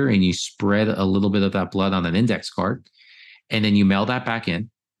finger and you spread a little bit of that blood on an index card, and then you mail that back in.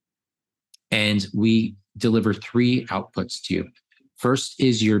 And we deliver 3 outputs to you. First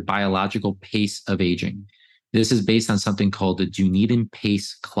is your biological pace of aging. This is based on something called the Dunedin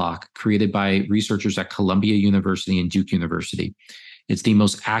Pace Clock, created by researchers at Columbia University and Duke University. It's the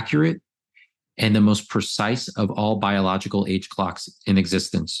most accurate and the most precise of all biological age clocks in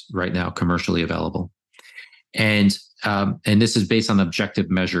existence right now, commercially available. And this is based on objective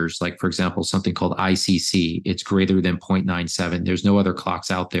measures, like, for example, something called ICC. It's greater than 0.97. There's no other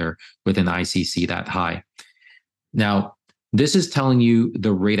clocks out there with an ICC that high. Now, this is telling you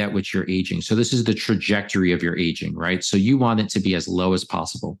the rate at which you're aging. So this is the trajectory of your aging, right? So you want it to be as low as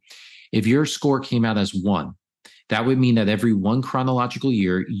possible. If your score came out as 1, that would mean that every 1 chronological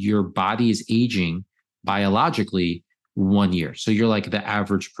year, your body is aging biologically 1 year. So you're like the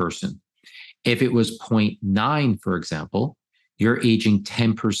average person. If it was 0.9, for example, you're aging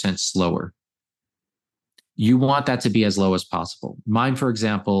 10% slower. You want that to be as low as possible. Mine, for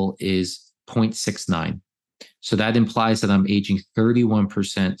example, is 0.69. So that implies that I'm aging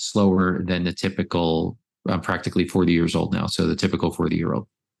 31% slower than the typical, I'm practically 40 years old now. So the typical 40-year-old.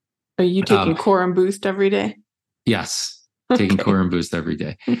 Are you taking Core and Boost every day? Yes, taking Core and Boost every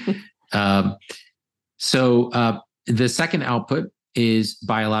day. Um, so the second output is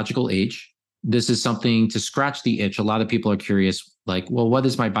biological age. This is something to scratch the itch. A lot of people are curious, like, well, what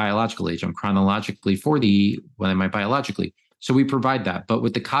is my biological age? I'm chronologically 40. What am I biologically? So we provide that, but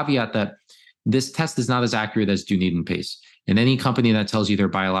with the caveat that this test is not as accurate as Dunedin pace. And any company that tells you their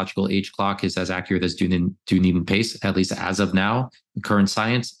biological age clock is as accurate as Dunedin pace, at least as of now, current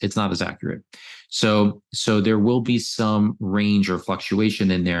science, it's not as accurate. So there will be some range or fluctuation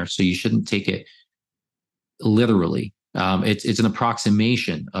in there. So you shouldn't take it literally. It's an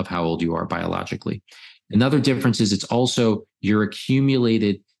approximation of how old you are biologically. Another difference is it's also your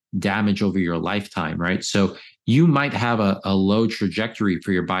accumulated damage over your lifetime, right? So you might have a low trajectory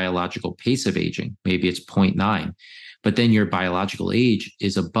for your biological pace of aging. Maybe it's 0.9, but then your biological age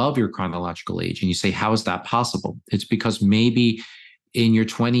is above your chronological age. And you say, how is that possible? It's because maybe in your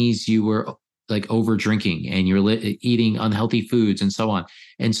 20s, you were like over drinking and you're eating unhealthy foods and so on.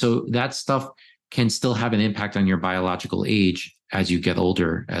 And so that stuff can still have an impact on your biological age as you get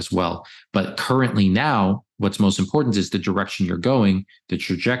older as well. But currently now, what's most important is the direction you're going, the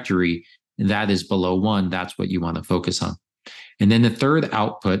trajectory, that is below 1. That's what you want to focus on. And then the third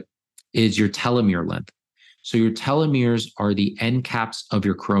output is your telomere length. So your telomeres are the end caps of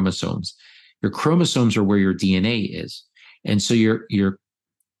your chromosomes. Your chromosomes are where your DNA is. And so your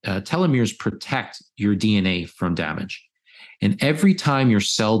telomeres protect your DNA from damage. And every time your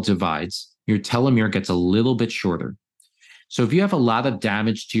cell divides, your telomere gets a little bit shorter. So if you have a lot of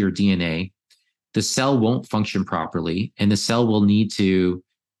damage to your DNA, the cell won't function properly, and the cell will need to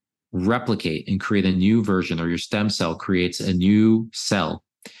replicate and create a new version, or your stem cell creates a new cell.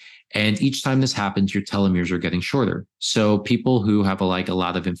 And each time this happens, your telomeres are getting shorter. So people who have a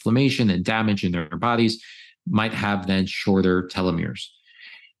lot of inflammation and damage in their bodies might have then shorter telomeres.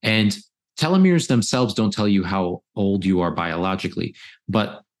 And telomeres themselves don't tell you how old you are biologically,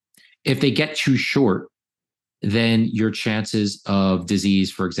 but if they get too short, then your chances of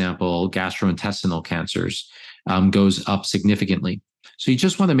disease, for example, gastrointestinal cancers, goes up significantly. So you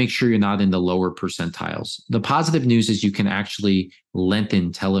just want to make sure you're not in the lower percentiles. The positive news is you can actually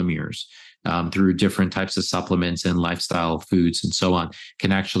lengthen telomeres through different types of supplements and lifestyle foods and so on,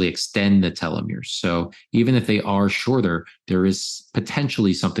 can actually extend the telomeres. So even if they are shorter, there is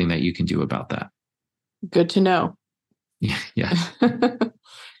potentially something that you can do about that. Good to know. Yeah.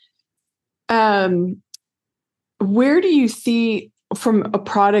 Where do you see, from a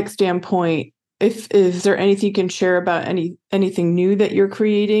product standpoint, is there anything you can share about anything new that you're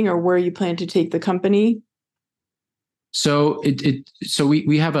creating, or where you plan to take the company? So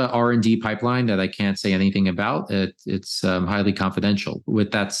we have a R&D pipeline that I can't say anything about. It's highly confidential.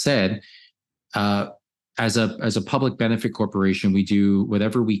 With that said, as a public benefit corporation, we do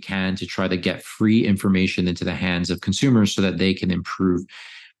whatever we can to try to get free information into the hands of consumers so that they can improve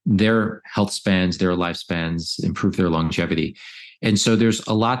their health spans, their lifespans, improve their longevity. And so there's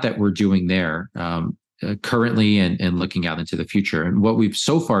a lot that we're doing there currently and looking out into the future. And what we've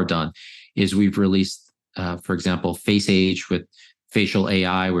so far done is we've released, for example, Face Age with facial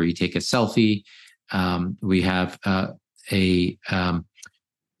AI, where you take a selfie. We have a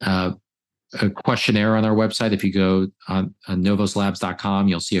questionnaire on our website. If you go on novoslabs.com,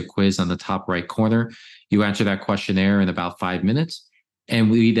 you'll see a quiz on the top right corner. You answer that questionnaire in about 5 minutes. And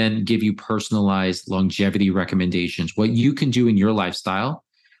we then give you personalized longevity recommendations, what you can do in your lifestyle,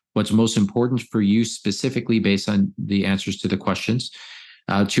 what's most important for you specifically based on the answers to the questions,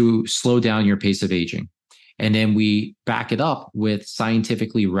 to slow down your pace of aging. And then we back it up with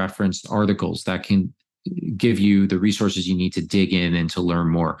scientifically referenced articles that can give you the resources you need to dig in and to learn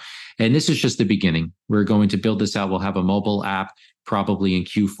more. And this is just the beginning. We're going to build this out. We'll have a mobile app probably in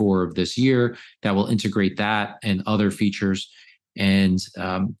Q4 of this year that will integrate that and other features. And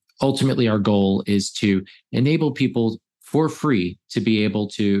ultimately, our goal is to enable people for free to be able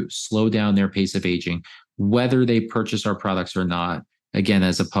to slow down their pace of aging, whether they purchase our products or not. Again,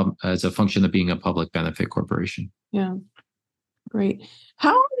 as a function of being a public benefit corporation. Yeah, great.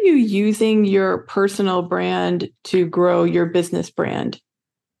 How are you using your personal brand to grow your business brand?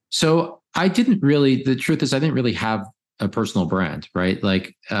 So the truth is I didn't really have a personal brand, right?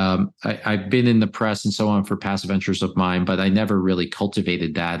 Like I've been in the press and so on for past ventures of mine, but I never really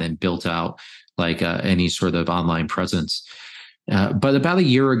cultivated that and built out like any sort of online presence. But about a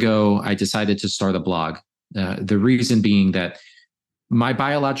year ago, I decided to start a blog. The reason being that my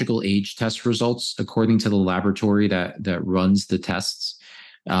biological age test results, according to the laboratory that runs the tests,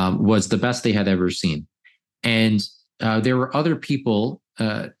 was the best they had ever seen. And there were other people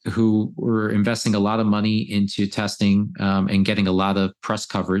who were investing a lot of money into testing and getting a lot of press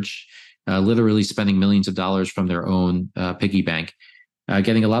coverage, literally spending millions of dollars from their own piggy bank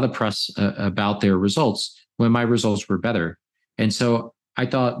getting a lot of press about their results when my results were better. And so I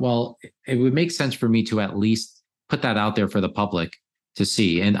thought, well, it would make sense for me to at least put that out there for the public to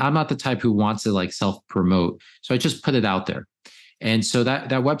see. And I'm not the type who wants to like self-promote. So I just put it out there. And so that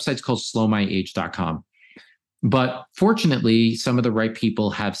website's called slowmyage.com. But fortunately, some of the right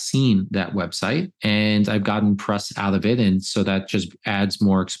people have seen that website and I've gotten press out of it. And so that just adds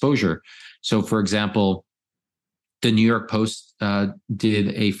more exposure. So for example, the New York Post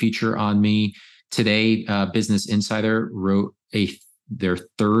did a feature on me today. Business Insider wrote their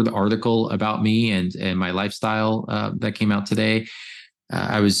third article about me and my lifestyle that came out today.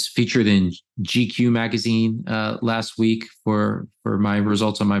 I was featured in GQ magazine last week for my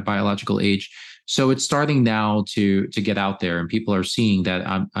results on my biological age. So it's starting now to get out there, and people are seeing that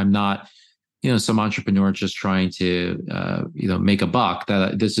I'm not, some entrepreneur just trying to make a buck.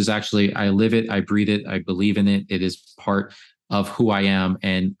 That this is actually, I live it, I breathe it, I believe in it. It is part of who I am,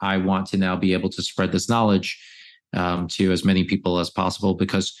 and I want to now be able to spread this knowledge to as many people as possible,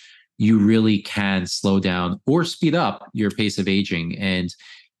 because you really can slow down or speed up your pace of aging. And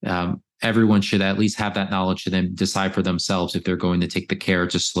everyone should at least have that knowledge to then decide for themselves if they're going to take the care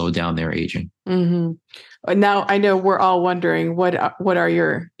to slow down their aging. Mm-hmm. Now, I know we're all wondering what are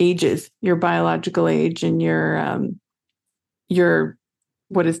your ages, your biological age, and your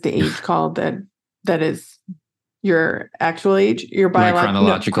what is the age called that is your actual age, your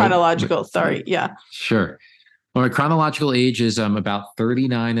chronological. Sorry, yeah, sure. Well, my chronological age is about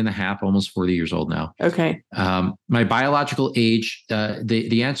 39 and a half, almost 40 years old now. Okay. My biological age,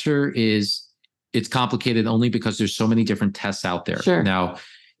 the answer is it's complicated only because there's so many different tests out there. Sure. Now,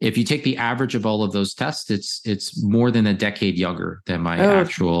 if you take the average of all of those tests, it's more than a decade younger than my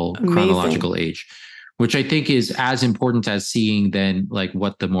actual chronological age, which I think is as important as seeing then like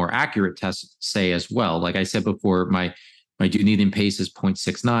what the more accurate tests say as well. Like I said before, my Dunedin pace is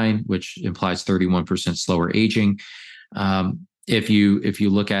 0.69, which implies 31% slower aging. If you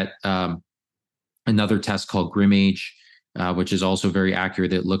look at another test called GrimAge, which is also very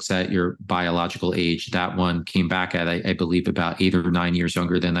accurate, it looks at your biological age. That one came back at, I believe, about 8 or 9 years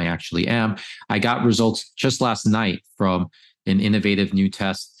younger than I actually am. I got results just last night from an innovative new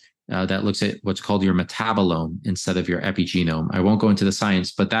test that looks at what's called your metabolome instead of your epigenome. I won't go into the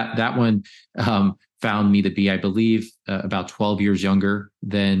science, but that one found me to be, I believe, about 12 years younger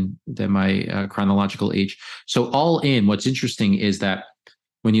than my chronological age. So all in, what's interesting is that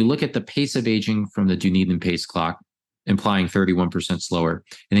when you look at the pace of aging from the Dunedin pace clock, implying 31% slower,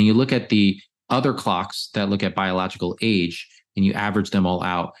 and then you look at the other clocks that look at biological age and you average them all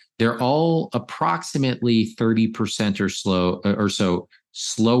out, they're all approximately 30% or so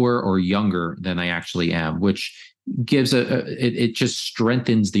slower or younger than I actually am, which gives it just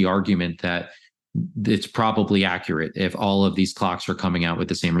strengthens the argument that it's probably accurate if all of these clocks are coming out with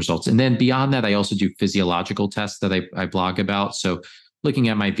the same results. And then beyond that, I also do physiological tests that I blog about. So looking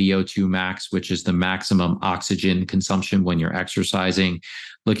at my VO2 max, which is the maximum oxygen consumption when you're exercising,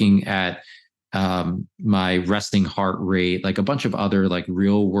 looking at my resting heart rate, like a bunch of other like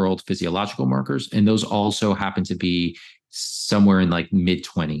real world physiological markers. And those also happen to be somewhere in like mid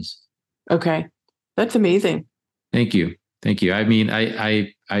 20s. Okay. That's amazing. Thank you. I mean,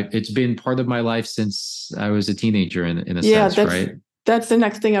 I it's been part of my life since I was a teenager in a sense, right? That's the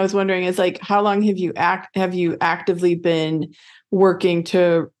next thing I was wondering is like, how long have you actively been working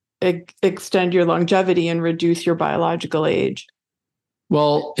to extend your longevity and reduce your biological age?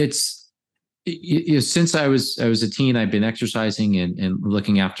 Well, since I was a teen, I've been exercising and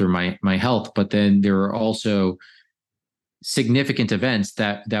looking after my health, but then there are also significant events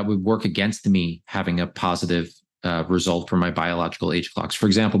that would work against me having a positive result for my biological age clocks. For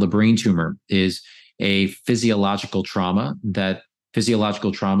example, the brain tumor is a physiological trauma that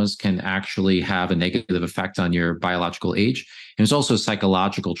physiological traumas can actually have a negative effect on your biological age. And there's also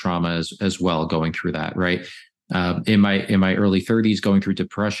psychological trauma as well going through that, right? In my early 30s, going through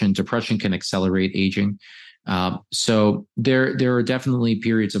depression can accelerate aging. So there are definitely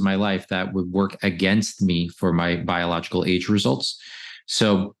periods of my life that would work against me for my biological age results.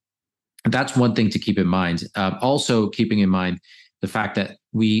 So that's one thing to keep in mind. Also keeping in mind the fact that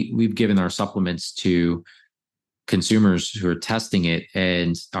we've given our supplements to consumers who are testing it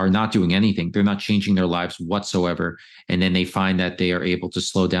and are not doing anything. They're not changing their lives whatsoever. And then they find that they are able to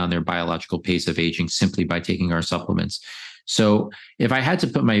slow down their biological pace of aging simply by taking our supplements. So if I had to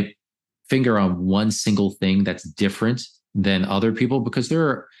put my finger on one single thing that's different than other people, because there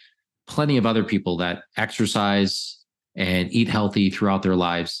are plenty of other people that exercise and eat healthy throughout their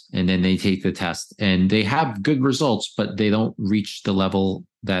lives, and then they take the test and they have good results, but they don't reach the level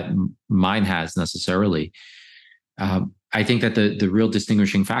that mine has necessarily. I think that the real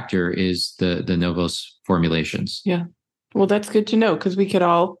distinguishing factor is the NOVOS formulations. Yeah. Well, that's good to know, because we could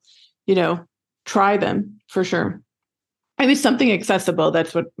all, try them for sure. I mean, something accessible.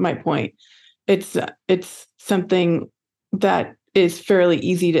 That's what my point. It's something that is fairly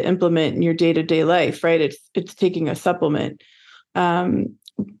easy to implement in your day-to-day life, right? It's taking a supplement,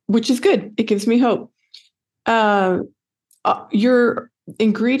 which is good. It gives me hope. Your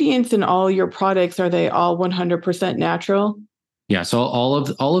ingredients in all your products, are they all 100% natural? Yeah. So all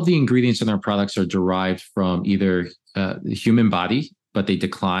of the ingredients in our products are derived from either the human body, but they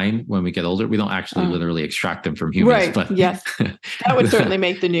decline when we get older. We don't actually literally extract them from humans. Right. But yes. That would certainly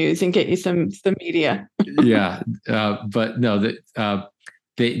make the news and get you some media. Yeah. But no,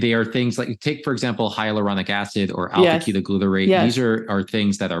 they are things like, take, for example, hyaluronic acid or alpha-ketoglutarate. Yes. These are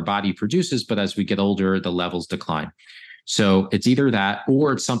things that our body produces, but as we get older, the levels decline. So it's either that,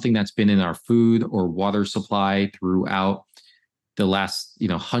 or it's something that's been in our food or water supply throughout the last,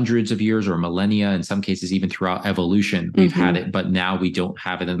 hundreds of years or millennia, in some cases, even throughout evolution, we've had it, but now we don't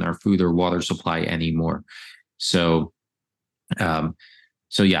have it in our food or water supply anymore. So,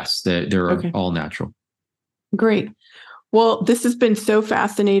 yes, they're all natural. Great. Well, this has been so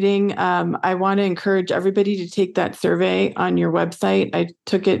fascinating. I want to encourage everybody to take that survey on your website. I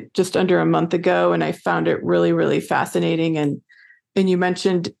took it just under a month ago, and I found it really, really fascinating. And you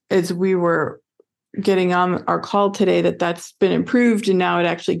mentioned, as we were getting on our call today, that's been improved, and now it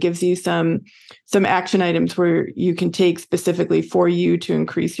actually gives you some action items where you can take specifically for you to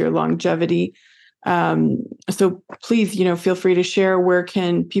increase your longevity. So please, feel free to share, where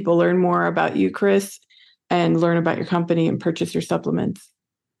can people learn more about you, Chris, and learn about your company and purchase your supplements?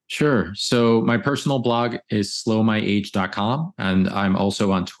 Sure. So my personal blog is slowmyage.com, and I'm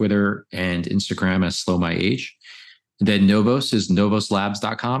also on Twitter and Instagram as slowmyage. Then NOVOS is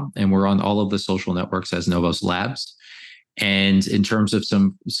novoslabs.com, and we're on all of the social networks as NOVOS Labs. And in terms of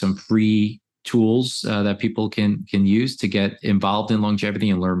some free tools that people can use to get involved in longevity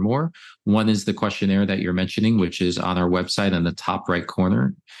and learn more, one is the questionnaire that you're mentioning, which is on our website in the top right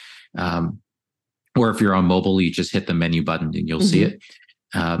corner. Or if you're on mobile, you just hit the menu button and you'll see it.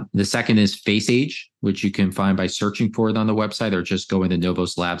 The second is Face Age, which you can find by searching for it on the website, or just going to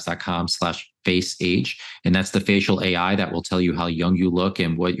novoslabs.com/face age. And that's the facial AI that will tell you how young you look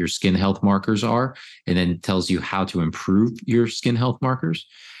and what your skin health markers are, and then tells you how to improve your skin health markers.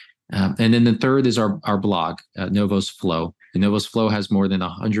 And then the third is our blog, NOVOS Flow. The NOVOS Flow has more than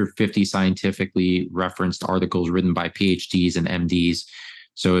 150 scientifically referenced articles written by PhDs and MDs.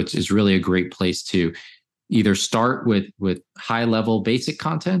 So it's really a great place to either start with high level basic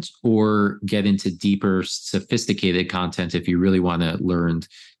content, or get into deeper, sophisticated content if you really want to learn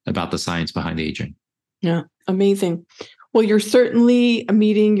about the science behind aging. Yeah, amazing. Well, you're certainly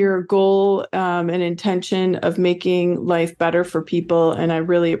meeting your goal and intention of making life better for people. And I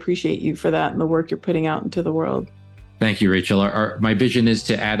really appreciate you for that and the work you're putting out into the world. Thank you, Rachel. My vision is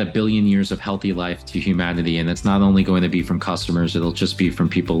to add 1 billion years of healthy life to humanity. And it's not only going to be from customers, it'll just be from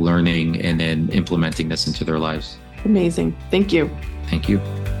people learning and then implementing this into their lives. Amazing. Thank you. Thank you.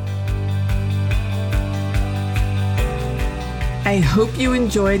 I hope you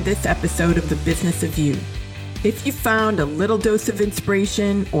enjoyed this episode of The Business of You. If you found a little dose of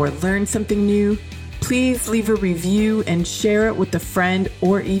inspiration or learned something new, please leave a review and share it with a friend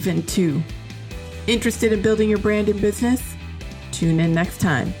or even two. Interested in building your brand and business? Tune in next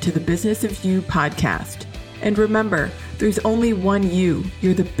time to the Business of You podcast. And remember, there's only one you.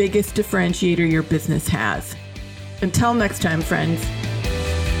 You're the biggest differentiator your business has. Until next time, friends.